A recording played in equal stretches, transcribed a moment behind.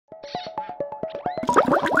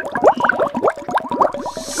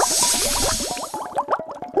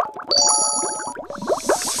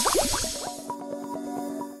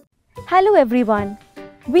Hello everyone.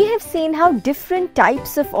 We have seen how different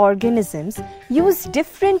types of organisms use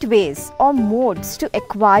different ways or modes to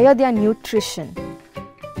acquire their nutrition.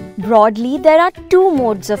 Broadly, there are two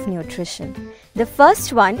modes of nutrition. The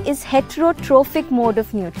first one is heterotrophic mode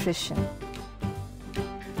of nutrition.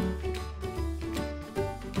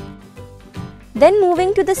 Then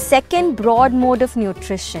moving to the second broad mode of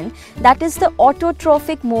nutrition, that is the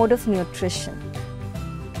autotrophic mode of nutrition.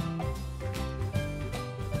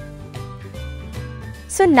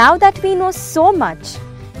 So now that we know so much,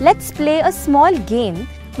 let's play a small game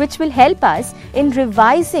which will help us in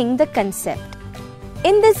revising the concept.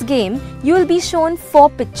 In this game, you will be shown 4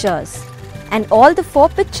 pictures, and all the 4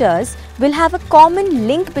 pictures will have a common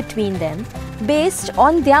link between them based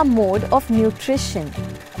on their mode of nutrition.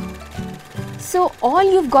 So all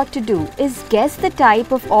you've got to do is guess the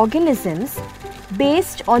type of organisms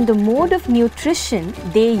based on the mode of nutrition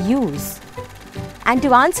they use. And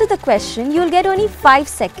to answer the question, you'll get only 5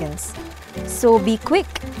 seconds. So be quick.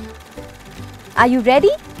 Are you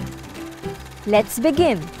ready? Let's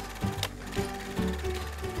begin.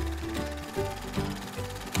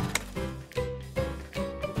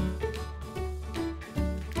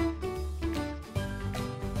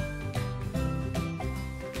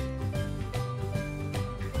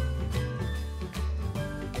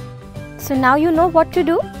 So now you know what to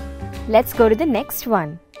do. Let's go to the next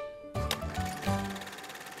one.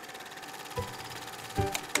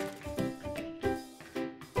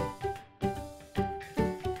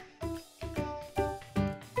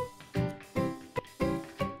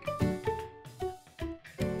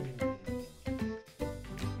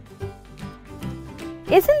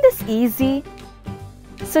 Isn't this easy?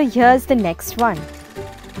 So here's the next one.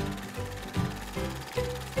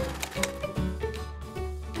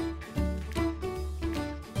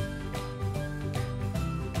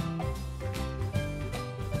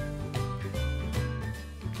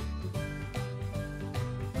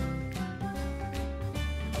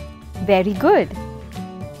 Very good.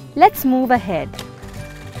 Let's move ahead.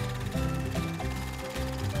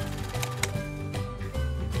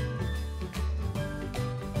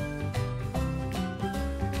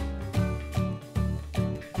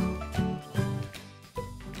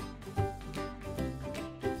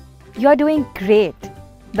 You're doing great,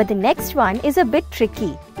 but the next one is a bit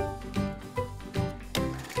tricky.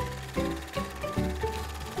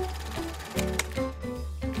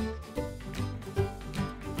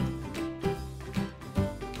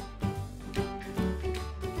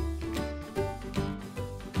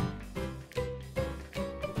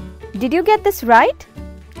 Did you get this right?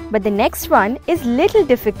 But the next one is little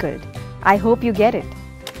difficult. I hope you get it.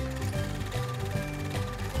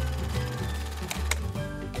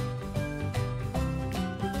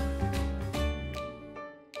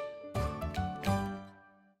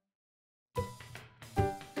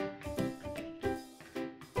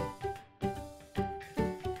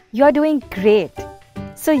 You're doing great.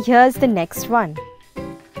 So here's the next one.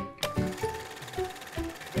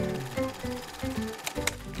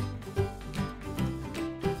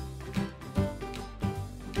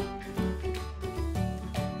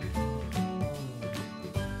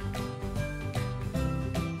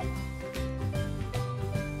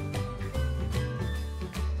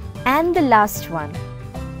 And the last one.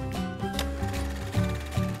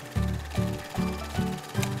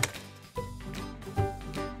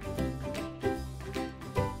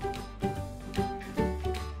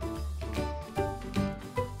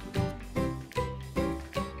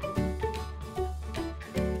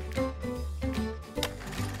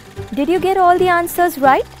 Did you get all the answers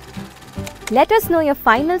right? Let us know your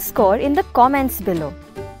final score in the comments below.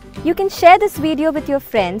 You can share this video with your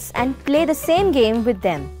friends and play the same game with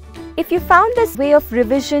them. If you found this way of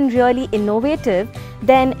revision really innovative,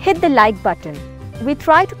 then hit the like button. We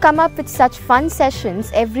try to come up with such fun sessions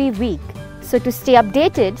every week. So to stay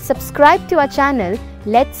updated, subscribe to our channel,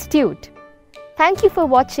 Letstute. Thank you for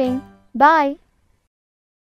watching. Bye.